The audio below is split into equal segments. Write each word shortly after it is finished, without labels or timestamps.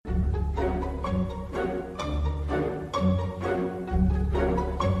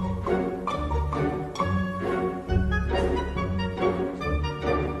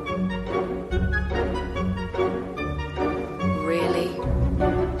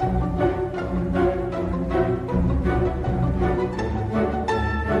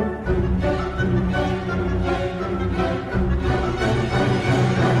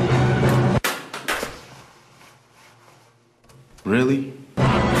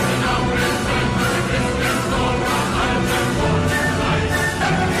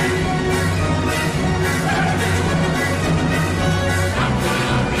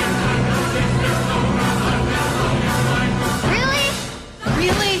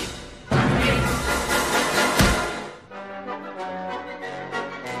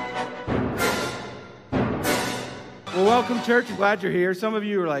welcome, church. I'm glad you're here. Some of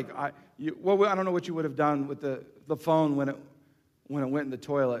you are like, I don't know what you would have done with the phone when it went in the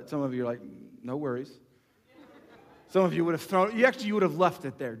toilet. Some of you are like, no worries. Some of you would have you would have left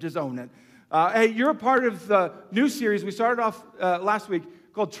it there. Just own it. Hey, you're a part of the new series we started off last week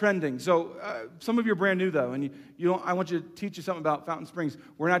called Trending. So some of you are brand new, though, and I want you to teach you something about Fountain Springs.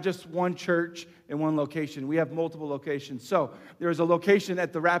 We're not just one church in one location. We have multiple locations. So there's a location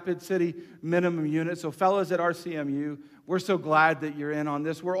at the Rapid City Minimum Unit. So fellas at RCMU, we're so glad that you're in on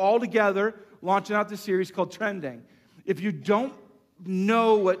this. We're all together launching out this series called Trending. If you don't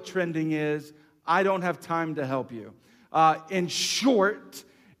know what trending is, I don't have time to help you. In short,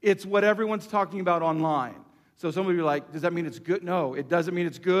 it's what everyone's talking about online. So some of you are like, does that mean it's good? No, it doesn't mean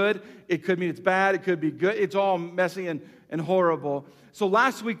it's good. It could mean it's bad. It could be good. It's all messy and horrible. So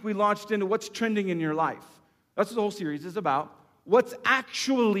last week we launched into what's trending in your life. That's what the whole series is about. What's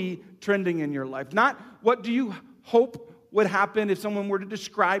actually trending in your life. Not what do you hope would happen if someone were to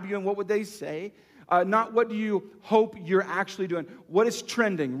describe you and what would they say. Not what do you hope you're actually doing. What is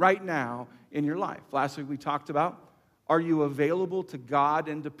trending right now in your life? Last week we talked about, are you available to God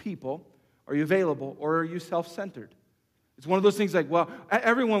and to people? Are you available, or are you self-centered? It's one of those things like, well,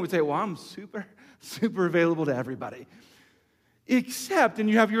 everyone would say, well, I'm super available to everybody. Except, and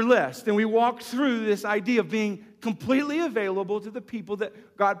you have your list, and we walked through this idea of being completely available to the people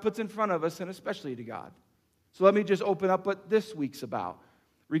that God puts in front of us, and especially to God. So let me just open up what this week's about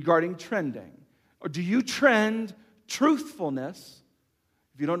regarding trending. Or do you trend truthfulness?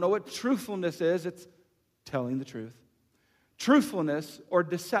 If you don't know what truthfulness is, it's telling the truth. Truthfulness or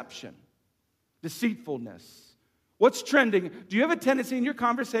deception. Deceitfulness. What's trending? Do you have a tendency in your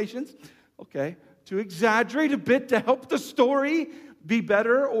conversations, to exaggerate a bit to help the story be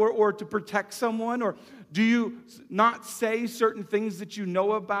better or to protect someone? Or do you not say certain things that you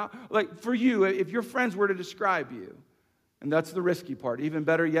know about? Like for you, if your friends were to describe you, and that's the risky part, even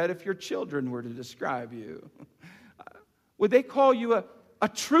better yet, if your children were to describe you, would they call you a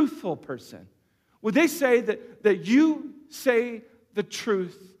truthful person? Would they say that you say the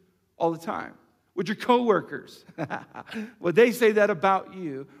truth all the time? Would your coworkers, would they say that about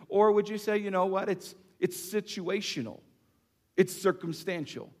you? Or would you say, you know what, it's situational, it's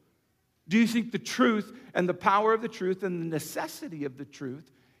circumstantial? Do you think the truth and the power of the truth and the necessity of the truth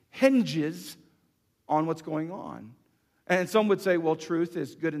hinges on what's going on? And some would say, well, truth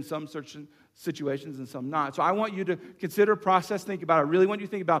is good in some certain situations and some not. So I want you to consider, process, think about it. I really want you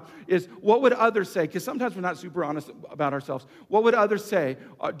to think about is what would others say? Because sometimes we're not super honest about ourselves. What would others say?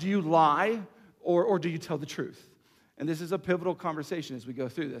 Do you lie? Or do you tell the truth? And this is a pivotal conversation as we go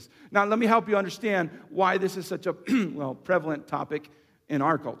through this. Now, let me help you understand why this is such a prevalent topic in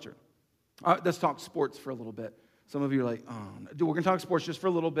our culture. Let's talk sports for a little bit. Some of you are like, we're going to talk sports just for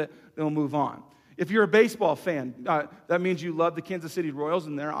a little bit, then we'll move on. If you're a baseball fan, that means you love the Kansas City Royals,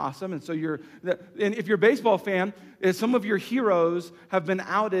 and they're awesome. And so and if you're a baseball fan, some of your heroes have been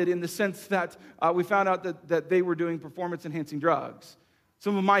outed in the sense that we found out that they were doing performance-enhancing drugs.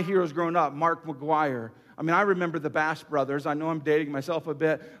 Some of my heroes growing up, Mark McGuire. I mean, I remember the Bash brothers. I know I'm dating myself a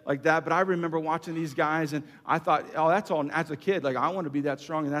bit like that, but I remember watching these guys, and I thought, that's all, as a kid, like, I want to be that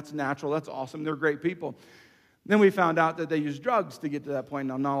strong, and that's natural, that's awesome, they're great people. Then we found out that they used drugs to get to that point.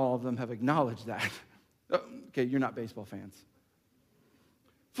 Now, not all of them have acknowledged that. Okay, you're not baseball fans.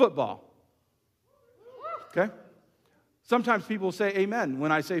 Football. Okay? Sometimes people say amen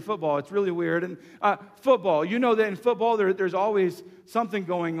when I say football. It's really weird. And football, you know that in football there's always something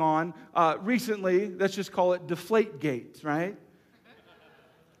going on. Recently, let's just call it Deflategate, right?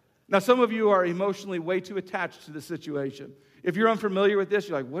 Now, some of you are emotionally way too attached to the situation. If you're unfamiliar with this,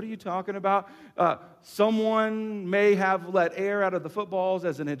 you're like, what are you talking about? Someone may have let air out of the footballs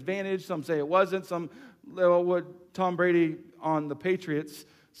as an advantage. Some say it wasn't. Some, what Tom Brady on the Patriots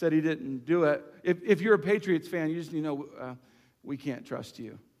said he didn't do it. If you're a Patriots fan, you just we can't trust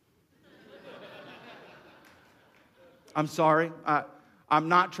you. I'm sorry. I'm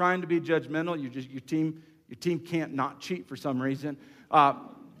not trying to be judgmental. Your team can't not cheat for some reason.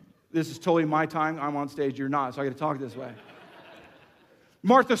 This is totally my time. I'm on stage. You're not, so I got to talk this way.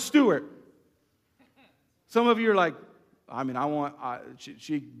 Martha Stewart. Some of you are like,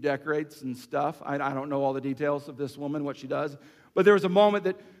 she decorates and stuff. I don't know all the details of this woman, what she does. But there was a moment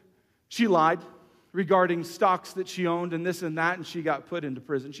that she lied regarding stocks that she owned and this and that, and she got put into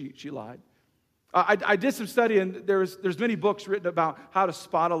prison. She lied. I did some study, and there's many books written about how to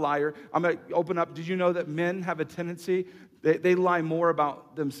spot a liar. I'm going to open up. Did you know that men have a tendency, they lie more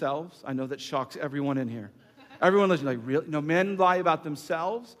about themselves? I know that shocks everyone in here. Everyone listening, like, really? No, men lie about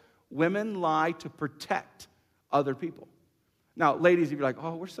themselves. Women lie to protect other people. Now, ladies, if you're like,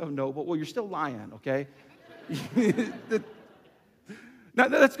 oh, we're so noble. Well, you're still lying, okay? Now,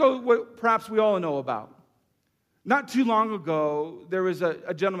 let's go what perhaps we all know about. Not too long ago, there was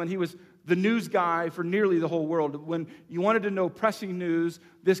a gentleman. He was the news guy for nearly the whole world. When you wanted to know pressing news,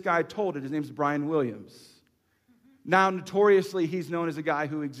 this guy told it. His name's Brian Williams. Now, notoriously, he's known as a guy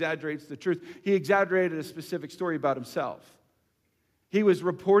who exaggerates the truth. He exaggerated a specific story about himself. He was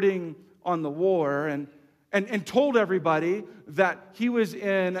reporting on the war and told everybody that he was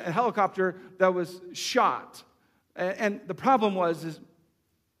in a helicopter that was shot. And the problem was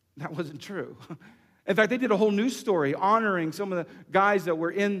that wasn't true. In fact, they did a whole news story honoring some of the guys that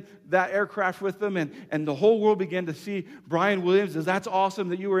were in that aircraft with them, and the whole world began to see Brian Williams as, that's awesome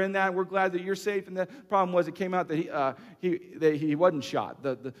that you were in that. We're glad that you're safe. And the problem was it came out that he wasn't shot.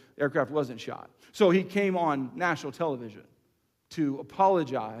 The aircraft wasn't shot. So he came on national television to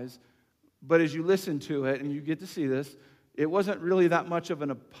apologize. But as you listen to it and you get to see this, it wasn't really that much of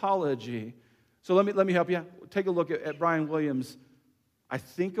an apology. So let me help you. Take a look at Brian Williams, I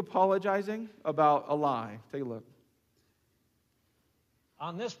think, apologizing about a lie. Take a look.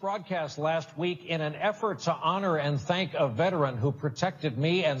 On this broadcast last week, in an effort to honor and thank a veteran who protected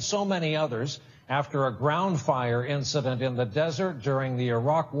me and so many others after a ground fire incident in the desert during the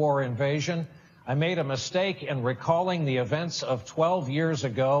Iraq War invasion, I made a mistake in recalling the events of 12 years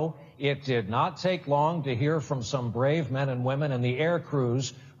ago. It did not take long to hear from some brave men and women in the air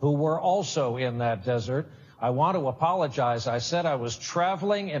crews who were also in that desert. I want to apologize. I said I was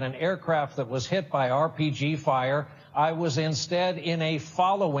traveling in an aircraft that was hit by RPG fire. I was instead in a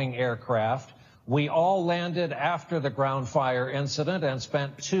following aircraft. We all landed after the ground fire incident and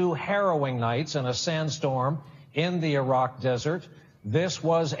spent 2 harrowing nights in a sandstorm in the Iraq desert. This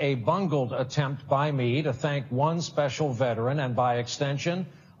was a bungled attempt by me to thank one special veteran and, by extension,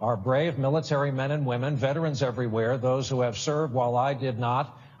 our brave military men and women, veterans everywhere, those who have served while I did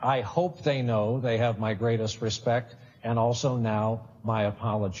not. I hope they know they have my greatest respect, and also now my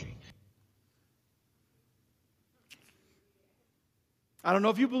apology. I don't know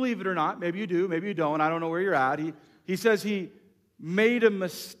if you believe it or not. Maybe you do, maybe you don't. I don't know where you're at. He says he made a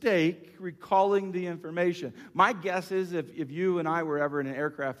mistake recalling the information. My guess is if you and I were ever in an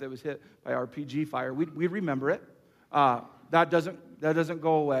aircraft that was hit by RPG fire, we'd remember it. That doesn't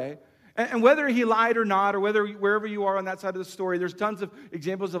go away. And whether he lied or not, or whether wherever you are on that side of the story, there's tons of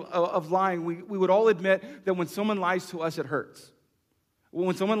examples of lying. We would all admit that when someone lies to us, it hurts.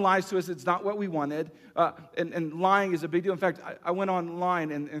 When someone lies to us, it's not what we wanted. And lying is a big deal. In fact, I went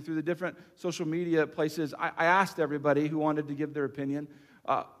online and through the different social media places, I asked everybody who wanted to give their opinion,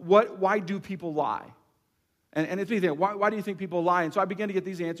 why do people lie? And it's me there. Why do you think people lie? And so I began to get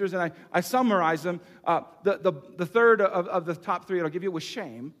these answers, and I summarized them. The third of the top 3 I'll give you was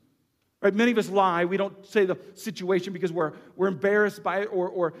shame. Right? Many of us lie. We don't say the situation because we're embarrassed by it,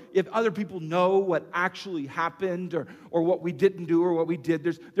 or if other people know what actually happened, or what we didn't do or what we did.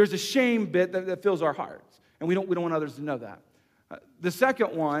 There's a shame bit that fills our hearts, and we don't want others to know that. The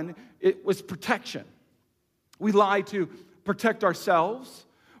second one, it was protection. We lie to protect ourselves,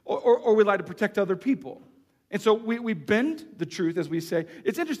 or we lie to protect other people. And so we bend the truth, as we say.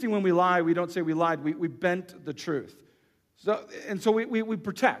 It's interesting when we lie, we don't say we lied. We bent the truth. So we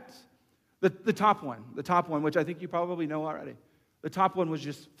protect. The top one, which I think you probably know already. The top one was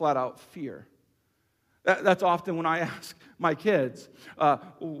just flat out fear. That's often when I ask my kids,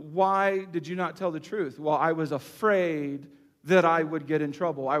 why did you not tell the truth? Well, I was afraid that I would get in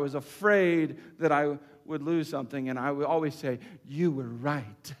trouble. I was afraid that I would lose something. And I would always say, you were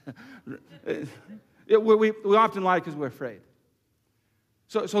right. We often lie because we're afraid.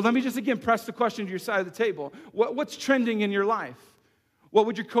 So let me just again press the question to your side of the table. What's trending in your life? What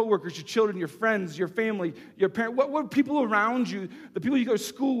would your coworkers, your children, your friends, your family, your parents, what would people around you, the people you go to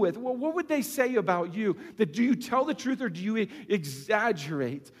school with, what would they say about you? Do you tell the truth or do you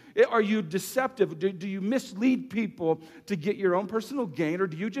exaggerate? Are you deceptive? Do you mislead people to get your own personal gain, or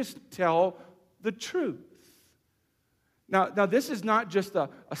do you just tell the truth? Now this is not just a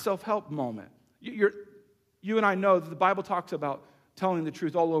self-help moment. You and I know that the Bible talks about telling the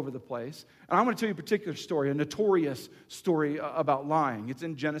truth all over the place. And I'm going to tell you a particular story, a notorious story about lying. It's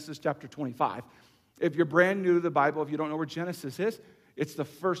in Genesis chapter 25. If you're brand new to the Bible, if you don't know where Genesis is, it's the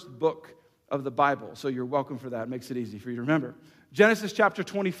first book of the Bible. So you're welcome for that. It makes it easy for you to remember. Genesis chapter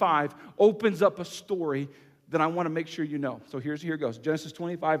 25 opens up a story that I want to make sure you know. So here it goes. Genesis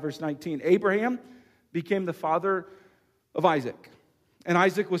 25, verse 19. Abraham became the father of Isaac. And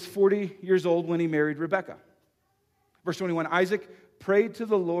Isaac was 40 years old when he married Rebekah. Verse 21, Isaac prayed to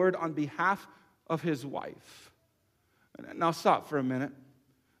the Lord on behalf of his wife. Now stop for a minute.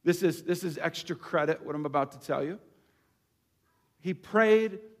 This is extra credit, what I'm about to tell you. He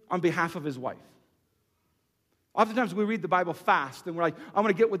prayed on behalf of his wife. Oftentimes we read the Bible fast and we're like, I want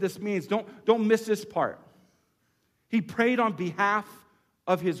to get what this means. Don't miss this part. He prayed on behalf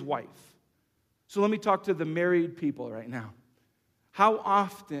of his wife. So let me talk to the married people right now. How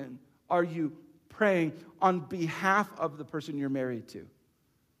often are you praying on behalf of the person you're married to?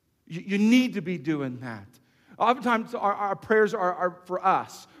 You need to be doing that. Oftentimes our prayers are for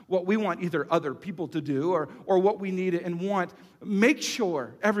us, what we want either other people to do or what we need and want. Make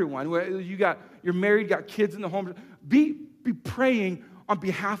sure, everyone, you're married, got kids in the home, be praying on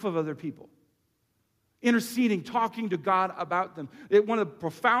behalf of other people. Interceding, talking to God about them. One of the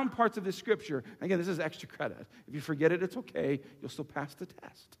profound parts of this scripture, again, this is extra credit. If you forget it, it's okay. You'll still pass the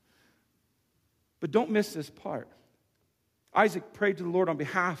test. But don't miss this part. Isaac prayed to the Lord on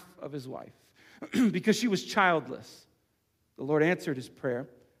behalf of his wife because she was childless. The Lord answered his prayer,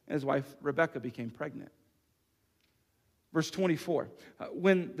 and his wife Rebekah became pregnant. Verse 24,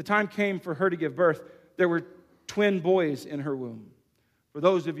 when the time came for her to give birth, there were twin boys in her womb. For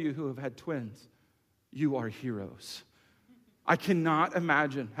those of you who have had twins, you are heroes. I cannot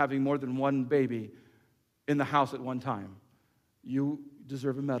imagine having more than one baby in the house at one time. You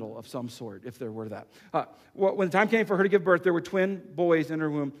deserve a medal of some sort, if there were that. When the time came for her to give birth, there were twin boys in her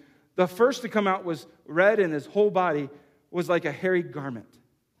womb. The first to come out was red, and his whole body was like a hairy garment.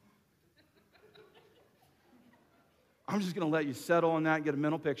 I'm just going to let you settle on that and get a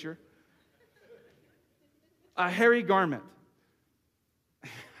mental picture. A hairy garment.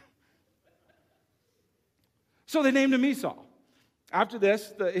 So they named him Esau. After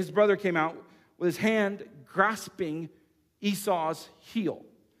this, his brother came out with his hand grasping Esau's heel.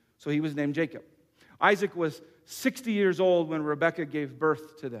 So he was named Jacob. Isaac was 60 years old when Rebekah gave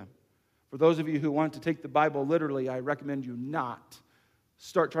birth to them. For those of you who want to take the Bible literally, I recommend you not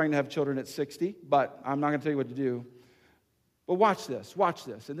start trying to have children at 60, but I'm not going to tell you what to do. But watch this.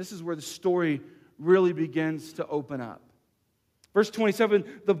 And this is where the story really begins to open up. Verse 27,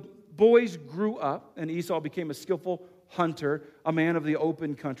 the boys grew up, and Esau became a skillful hunter, a man of the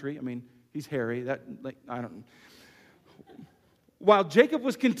open country. I mean, he's hairy. While Jacob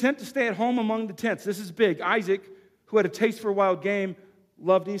was content to stay at home among the tents. This is big. Isaac, who had a taste for wild game,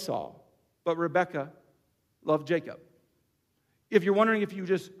 loved Esau, but Rebekah loved Jacob. If you're wondering if you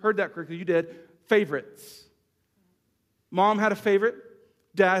just heard that correctly, you did. Favorites. Mom had a favorite.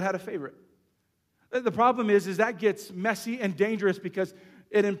 Dad had a favorite. The problem is that gets messy and dangerous because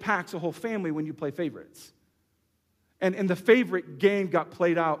it impacts a whole family when you play favorites. And the favorite game got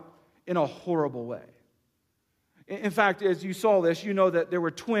played out in a horrible way. In fact, as you saw this, you know that there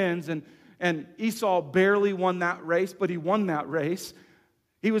were twins, and Esau barely won that race, but he won that race.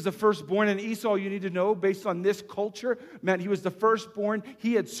 He was the firstborn, and Esau, you need to know, based on this culture, meant he was the firstborn.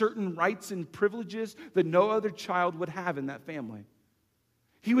 He had certain rights and privileges that no other child would have in that family.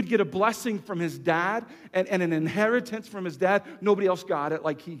 He would get a blessing from his dad and an inheritance from his dad. Nobody else got it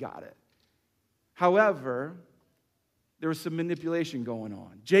like he got it. However, there was some manipulation going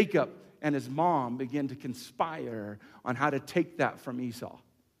on. Jacob and his mom began to conspire on how to take that from Esau.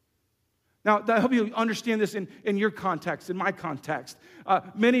 Now, I hope you understand this in your context, in my context.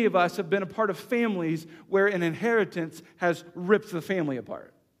 Many of us have been a part of families where an inheritance has ripped the family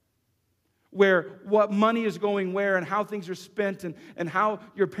apart. Where what money is going where and how things are spent and how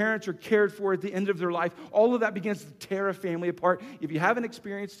your parents are cared for at the end of their life, all of that begins to tear a family apart. If you haven't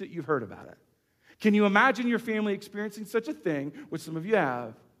experienced it, you've heard about it. Can you imagine your family experiencing such a thing, which some of you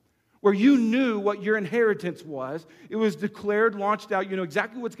have, where you knew what your inheritance was, it was declared, launched out, you know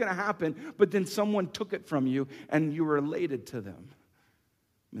exactly what's going to happen, but then someone took it from you and you were related to them?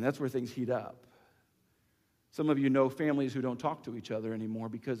 I mean, that's where things heat up. Some of you know families who don't talk to each other anymore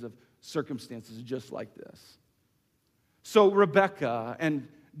because of circumstances just like this. So Rebekah and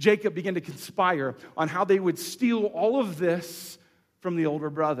Jacob began to conspire on how they would steal all of this from the older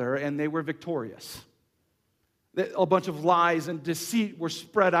brother, and they were victorious. A bunch of lies and deceit were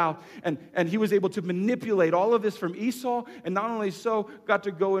spread out, and he was able to manipulate all of this from Esau, and not only so, got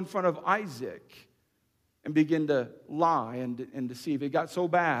to go in front of Isaac and begin to lie and deceive. It got so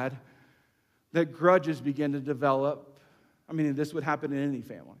bad that grudges began to develop. I mean, this would happen in any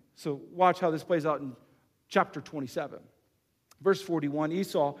family. So watch how this plays out in chapter 27. Verse 41,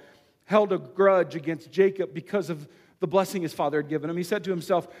 Esau held a grudge against Jacob because of the blessing his father had given him. He said to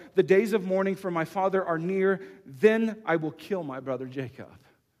himself, "The days of mourning for my father are near, then I will kill my brother Jacob."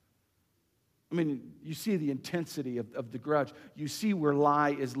 I mean, you see the intensity of the grudge. You see where lie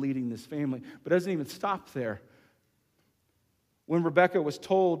is leading this family. But it doesn't even stop there. When Rebekah was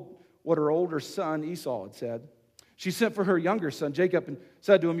told what her older son Esau had said, she sent for her younger son Jacob and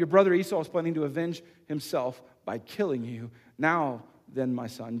said to him, "Your brother Esau is planning to avenge himself by killing you. Now then, my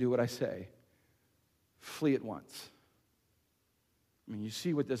son, do what I say. flee at once. I mean, you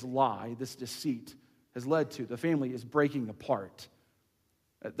see what this lie, this deceit has led to. The family is breaking apart.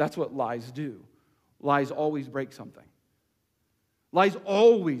 That's what lies do. Lies always break something. Lies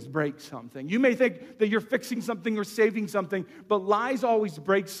always break something. You may think that you're fixing something or saving something, but lies always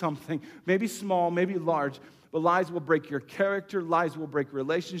break something. Maybe small, maybe large, but lies will break your character. Lies will break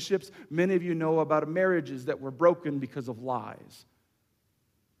relationships. Many of you know about marriages that were broken because of lies.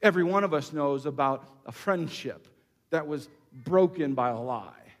 Every one of us knows about a friendship that was broken by a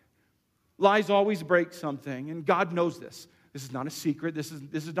lie. Lies always break something, and God knows this. This is not a secret. This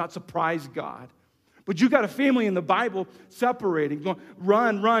is not surprise God. But you got a family in the Bible separating, going,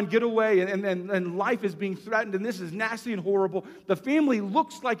 run, get away, and life is being threatened, and this is nasty and horrible. The family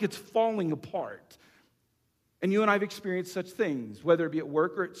looks like it's falling apart. And you and I have experienced such things, whether it be at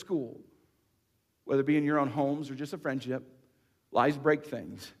work or at school, whether it be in your own homes or just a friendship. Lies break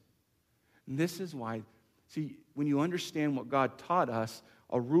things. And this is why, see, when you understand what God taught us,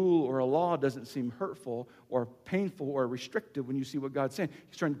 a rule or a law doesn't seem hurtful or painful or restrictive when you see what God's saying.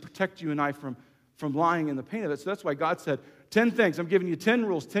 He's trying to protect you and I from lying and the pain of it. So that's why God said, 10 things. I'm giving you 10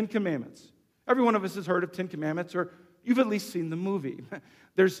 rules, 10 commandments. Every one of us has heard of 10 commandments, or you've at least seen the movie.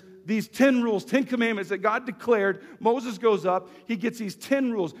 There's these 10 rules, 10 commandments that God declared. Moses goes up. He gets these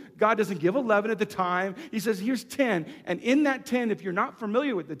 10 rules. God doesn't give 11 at the time. He says, here's 10. And in that 10, if you're not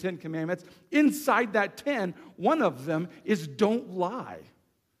familiar with the 10 commandments, inside that 10, one of them is don't lie.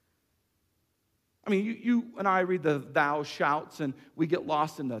 I mean, you and I read the thou shouts, and we get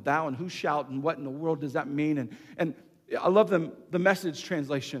lost in the thou and who shout and what in the world does that mean. And I love the Message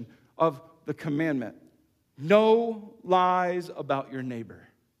translation of the commandment. No lies about your neighbor.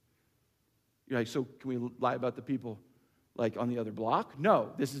 You're like, so can we lie about the people like on the other block?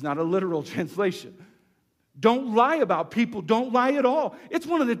 No, this is not a literal translation. Don't lie about people. Don't lie at all. It's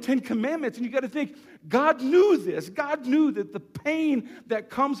one of the 10 commandments, and you got to think, God knew this. God knew that the pain that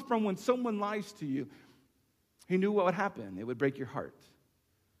comes from when someone lies to you, He knew what would happen. It would break your heart.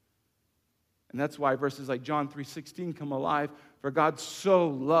 And that's why verses like John 3:16 come alive, for God so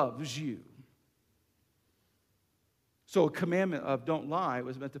loves you. So a commandment of don't lie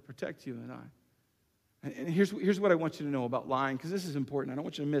was meant to protect you and I. And here's what I want you to know about lying, because this is important. I don't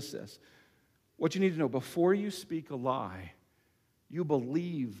want you to miss this. What you need to know, before you speak a lie, you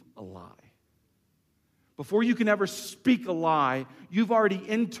believe a lie. Before you can ever speak a lie, you've already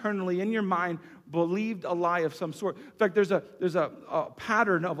internally in your mind believed a lie of some sort. In fact, there's a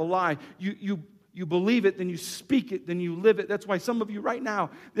pattern of a lie. You believe it, then you speak it, then you live it. That's why some of you right now,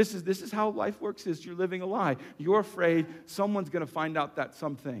 this is how life works, is you're living a lie. You're afraid someone's going to find out that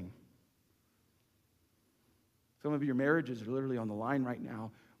something. Some of your marriages are literally on the line right now.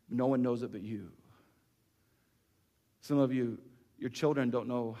 No one knows it but you. Some of you, your children don't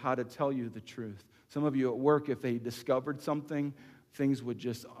know how to tell you the truth. Some of you at work, if they discovered something, things would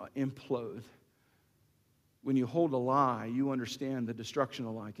just implode. When you hold a lie, you understand the destruction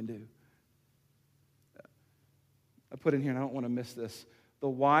a lie can do. I put in here, and I don't want to miss this. The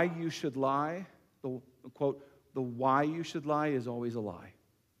why you should lie, the quote, the why you should lie is always a lie.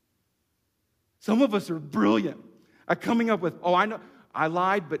 Some of us are brilliant at coming up with, I know, I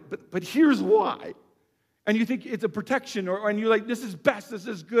lied, but here's why. And you think it's a protection, and you're like, this is best, this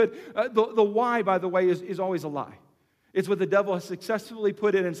is good. The why, by the way, is always a lie. It's what the devil has successfully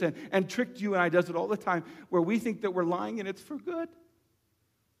put in and tricked you and I, does it all the time, where we think that we're lying and it's for good.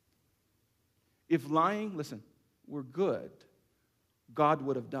 If lying, listen, were good, God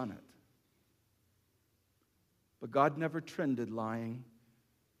would have done it. But God never trended lying.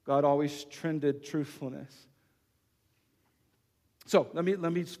 God always trended truthfulness. So let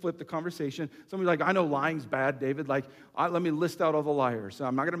me flip the conversation. Somebody's like, I know lying's bad, David. Let me list out all the liars. So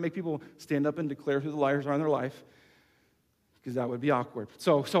I'm not going to make people stand up and declare who the liars are in their life, because that would be awkward.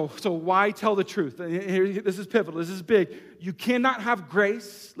 So why tell the truth? This is pivotal. This is big. You cannot have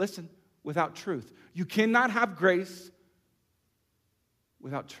grace, listen, without truth. You cannot have grace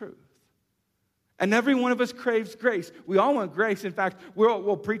without truth. And every one of us craves grace. We all want grace. In fact,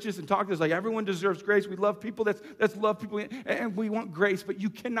 we'll preach this and talk this like everyone deserves grace. We love people. That's love people. And we want grace. But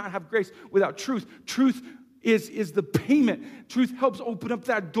you cannot have grace without truth. Truth is the payment. Truth helps open up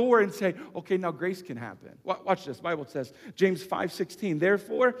that door and say, okay, now grace can happen. Watch this. The Bible says, James 5:16,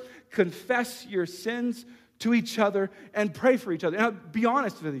 therefore, confess your sins to each other and pray for each other. Now, be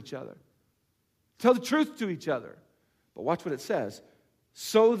honest with each other. Tell the truth to each other. But watch what it says.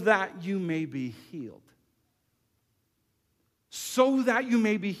 So that you may be healed. So that you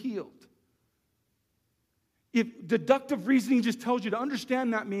may be healed. If deductive reasoning just tells you to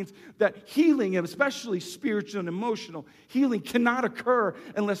understand, that means that healing, and especially spiritual and emotional healing, cannot occur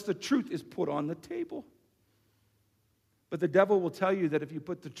unless the truth is put on the table. But the devil will tell you that if you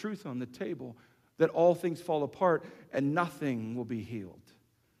put the truth on the table, that all things fall apart and nothing will be healed.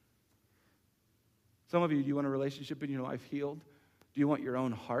 Some of you, do you want a relationship in your life healed? Do you want your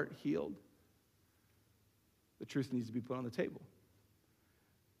own heart healed? The truth needs to be put on the table.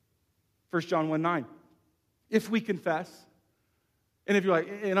 1 John 1:9. If we confess, and if you're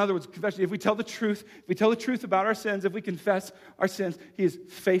like, in other words, confession, if we tell the truth about our sins, if we confess our sins, He is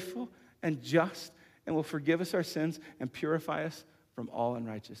faithful and just and will forgive us our sins and purify us from all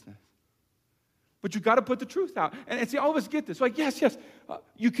unrighteousness. But you've got to put the truth out. And see, all of us get this. Like, yes,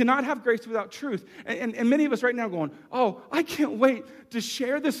 you cannot have grace without truth. And many of us right now going, oh, I can't wait to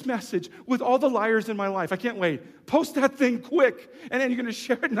share this message with all the liars in my life. I can't wait. Post that thing quick. And then you're going to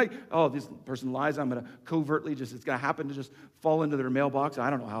share it and like, oh, this person lies. I'm going to covertly it's going to happen to just fall into their mailbox.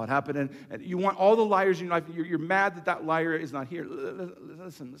 I don't know how it happened. And you want all the liars in your life. You're mad that liar is not here.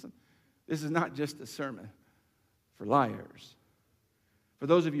 Listen. This is not just a sermon for liars. For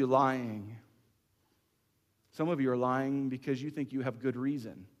those of you lying, some of you are lying because you think you have good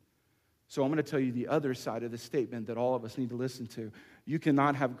reason. So I'm going to tell you the other side of the statement that all of us need to listen to. You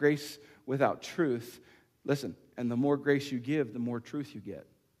cannot have grace without truth. Listen, and the more grace you give, the more truth you get.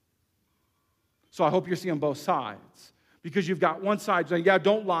 So I hope you're seeing both sides. Because you've got one side saying, yeah,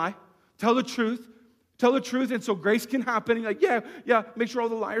 don't lie. Tell the truth. Tell the truth, and so grace can happen. And like, yeah, make sure all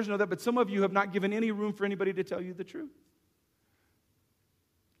the liars know that. But some of you have not given any room for anybody to tell you the truth.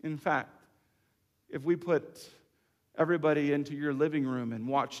 In fact, if we put everybody into your living room and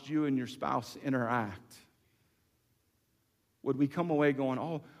watched you and your spouse interact, would we come away going,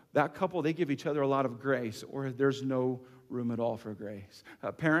 oh, that couple, they give each other a lot of grace, or there's no room at all for grace?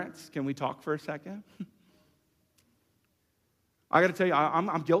 Parents, can we talk for a second? I got to tell you,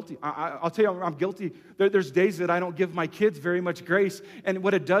 I'm guilty. I'll tell you, I'm guilty. There's days that I don't give my kids very much grace, and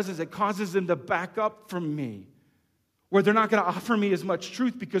what it does is it causes them to back up from me, where they're not going to offer me as much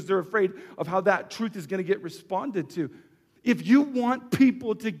truth because they're afraid of how that truth is going to get responded to. If you want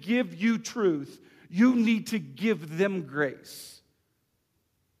people to give you truth, you need to give them grace.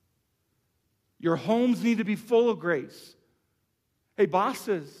 Your homes need to be full of grace. Hey,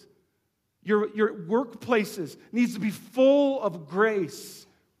 bosses, your workplaces needs to be full of grace.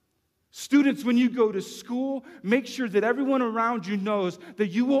 Students, when you go to school, make sure that everyone around you knows that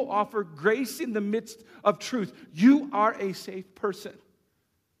you will offer grace in the midst of truth. You are a safe person.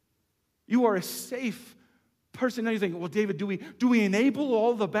 You are a safe person. Now you're thinking, well, David, do we enable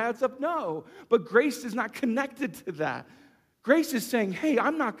all the bad stuff? No, but grace is not connected to that. Grace is saying, hey,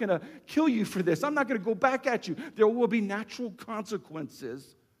 I'm not going to kill you for this. I'm not going to go back at you. There will be natural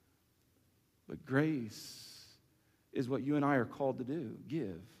consequences. But grace is what you and I are called to do,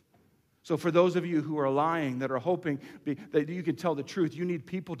 give. So for those of you who are lying, that are hoping that you can tell the truth, you need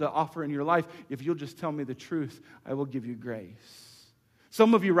people to offer in your life. If you'll just tell me the truth, I will give you grace.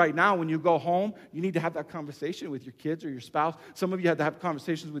 Some of you right now, when you go home, you need to have that conversation with your kids or your spouse. Some of you have to have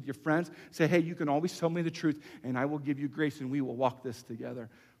conversations with your friends. Say, hey, you can always tell me the truth, and I will give you grace, and we will walk this together.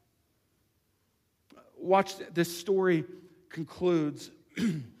 Watch, this story concludes.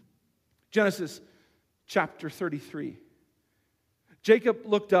 Genesis chapter 33. Jacob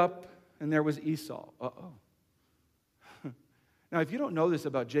looked up, and there was Esau. Now, if you don't know this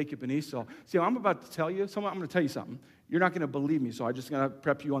about Jacob and Esau, see, I'm about to tell you, I'm going to tell you something. You're not going to believe me, so I'm just going to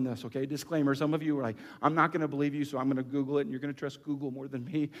prep you on this, okay? Disclaimer, some of you are like, I'm not going to believe you, so I'm going to Google it, and you're going to trust Google more than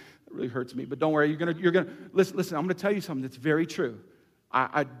me. It really hurts me, but don't worry. You're going to listen, I'm going to tell you something that's very true.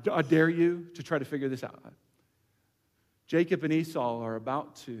 I dare you to try to figure this out. Jacob and Esau are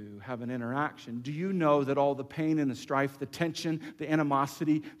about to have an interaction. Do you know that all the pain and the strife, the tension, the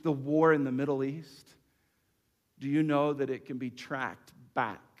animosity, the war in the Middle East, do you know that it can be tracked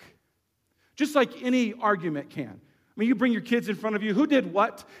back? Just like any argument can. I mean, you bring your kids in front of you, who did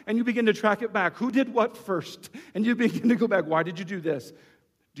what? And you begin to track it back. Who did what first? And you begin to go back, why did you do this?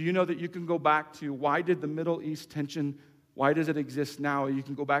 Do you know that you can go back to why did the Middle East tension, why does it exist now? You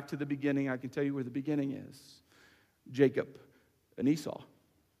can go back to the beginning. I can tell you where the beginning is. Jacob and Esau.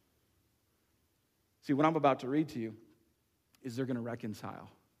 See, what I'm about to read to you is they're going to reconcile.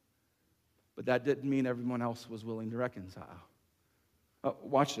 But that didn't mean everyone else was willing to reconcile.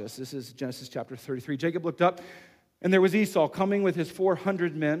 Watch this. This is Genesis chapter 33. Jacob looked up, and there was Esau coming with his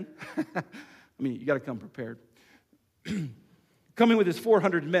 400 men. I mean, you got to come prepared. Coming with his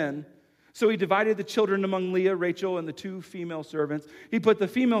 400 men. So he divided the children among Leah, Rachel, and the two female servants. He put the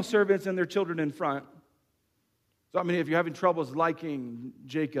female servants and their children in front. So, I mean, if you're having troubles liking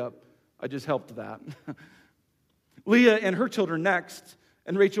Jacob, I just helped that. Leah and her children next,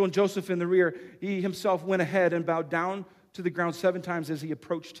 and Rachel and Joseph in the rear. He himself went ahead and bowed down to the ground 7 times as he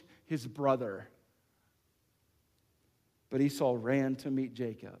approached his brother. But Esau ran to meet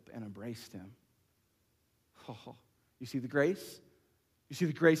Jacob and embraced him. Oh, you see the grace? You see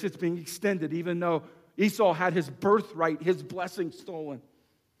the grace that's being extended even though Esau had his birthright, his blessing stolen.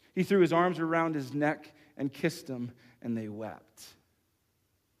 He threw his arms around his neck and kissed him, and they wept.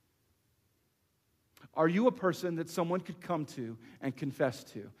 Are you a person that someone could come to and confess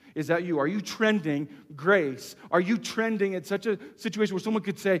to? Is that you? Are you trending grace? Are you trending in such a situation where someone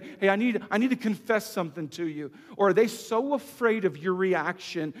could say, hey, I need to confess something to you? Or are they so afraid of your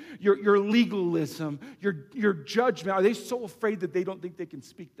reaction, your legalism, your judgment? Are they so afraid that they don't think they can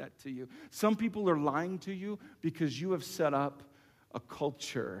speak that to you? Some people are lying to you because you have set up a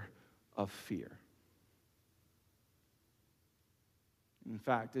culture of fear. In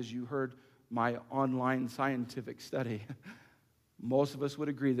fact, as you heard my online scientific study, most of us would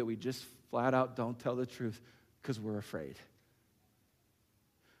agree that we just flat out don't tell the truth because we're afraid.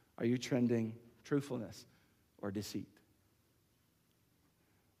 Are you trending truthfulness or deceit?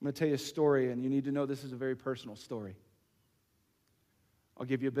 I'm going to tell you a story, and you need to know this is a very personal story. I'll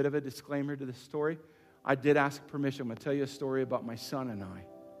give you a bit of a disclaimer to this story. I did ask permission. I'm going to tell you a story about my son and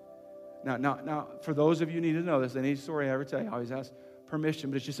I. Now, for those of you who need to know this, any story I ever tell you, I always ask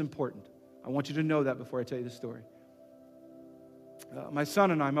permission, but it's just important. I want you to know that before I tell you the story. My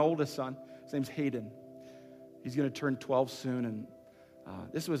son and I, my oldest son, his name's Hayden. He's going to turn 12 soon, and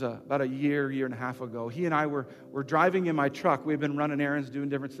this was about a year and a half ago. He and I were driving in my truck. We've been running errands, doing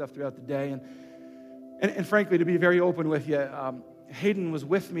different stuff throughout the day, and frankly, to be very open with you, Hayden was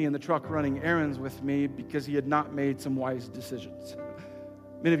with me in the truck running errands with me because he had not made some wise decisions.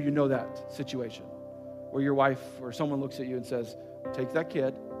 Many of you know that situation where your wife or someone looks at you and says, take that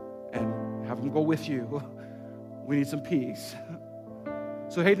kid and have him go with you. We need some peace.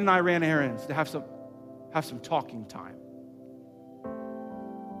 So Hayden and I ran errands to have some talking time.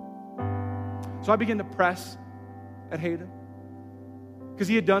 So I began to press at Hayden because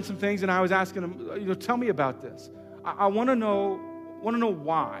he had done some things, and I was asking him, tell me about this. I want to know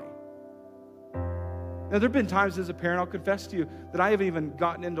why. Now, there have been times as a parent, I'll confess to you, that I haven't even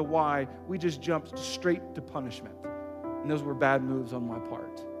gotten into why. We just jumped straight to punishment. And those were bad moves on my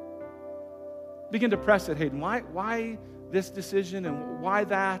part. Begin to press at Hayden. Why this decision and why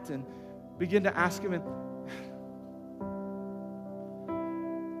that? And begin to ask him.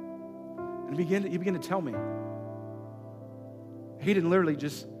 And he began to tell me. Hayden literally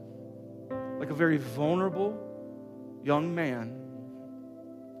just, like a very vulnerable young man,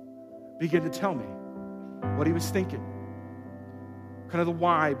 began to tell me what he was thinking, kind of the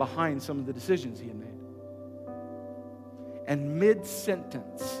why behind some of the decisions he had made. And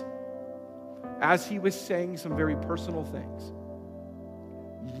mid-sentence, as he was saying some very personal things,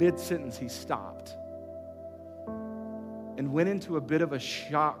 mid-sentence he stopped and went into a bit of a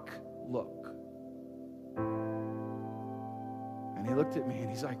shock look. And he looked at me and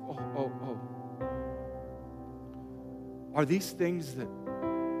he's like, oh. Are these things that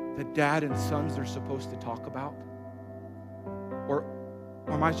dad and sons are supposed to talk about? Or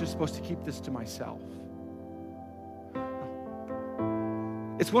am I just supposed to keep this to myself?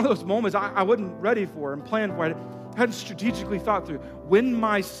 It's one of those moments I wasn't ready for and planned for. I hadn't strategically thought through. When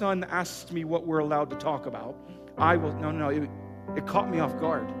my son asked me what we're allowed to talk about, it caught me off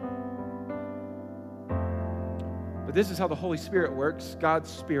guard. But this is how the Holy Spirit works. God's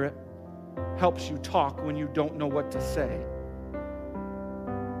Spirit helps you talk when you don't know what to say.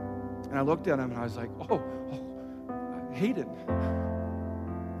 And I looked at him and I was like, oh, Hayden,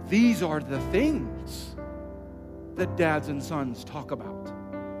 these are the things that dads and sons talk about.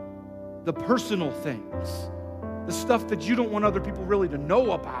 The personal things, the stuff that you don't want other people really to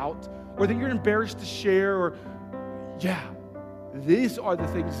know about, or that you're embarrassed to share, these are the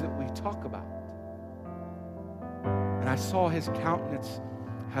things that we talk about. And I saw his countenance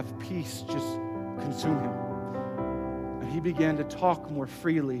have peace just consume him. And he began to talk more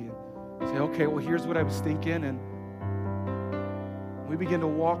freely and say, okay, well, here's what I was thinking. And we began to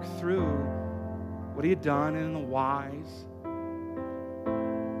walk through what he had done and the whys.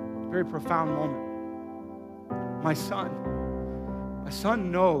 Very profound moment. My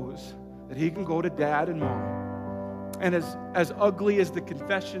son knows that he can go to dad and mom. And as ugly as the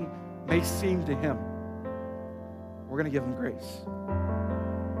confession may seem to him, we're going to give him grace.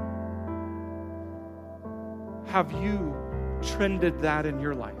 Have you trended that in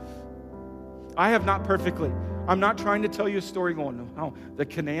your life? I have not perfectly. I'm not trying to tell you a story going, oh, the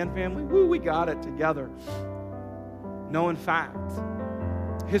Canaan family, we got it together. No, in fact,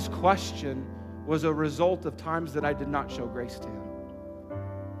 his question was a result of times that I did not show grace to him.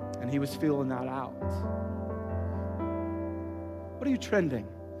 And he was feeling that out. What are you trending?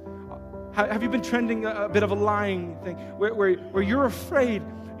 Have you been trending a bit of a lying thing where you're afraid?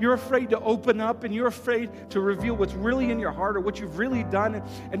 You're afraid to open up, and you're afraid to reveal what's really in your heart or what you've really done,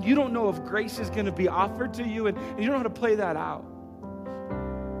 and you don't know if grace is going to be offered to you, and you don't know how to play that out.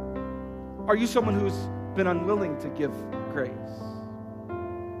 Are you someone who's been unwilling to give grace?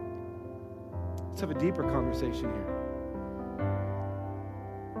 Let's have a deeper conversation here.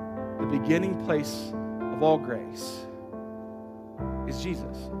 The beginning place of all grace is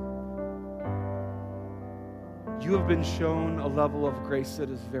Jesus. You have been shown a level of grace that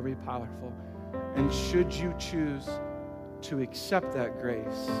is very powerful. And should you choose to accept that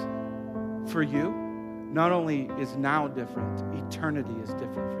grace, for you, not only is now different, eternity is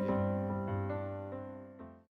different for you.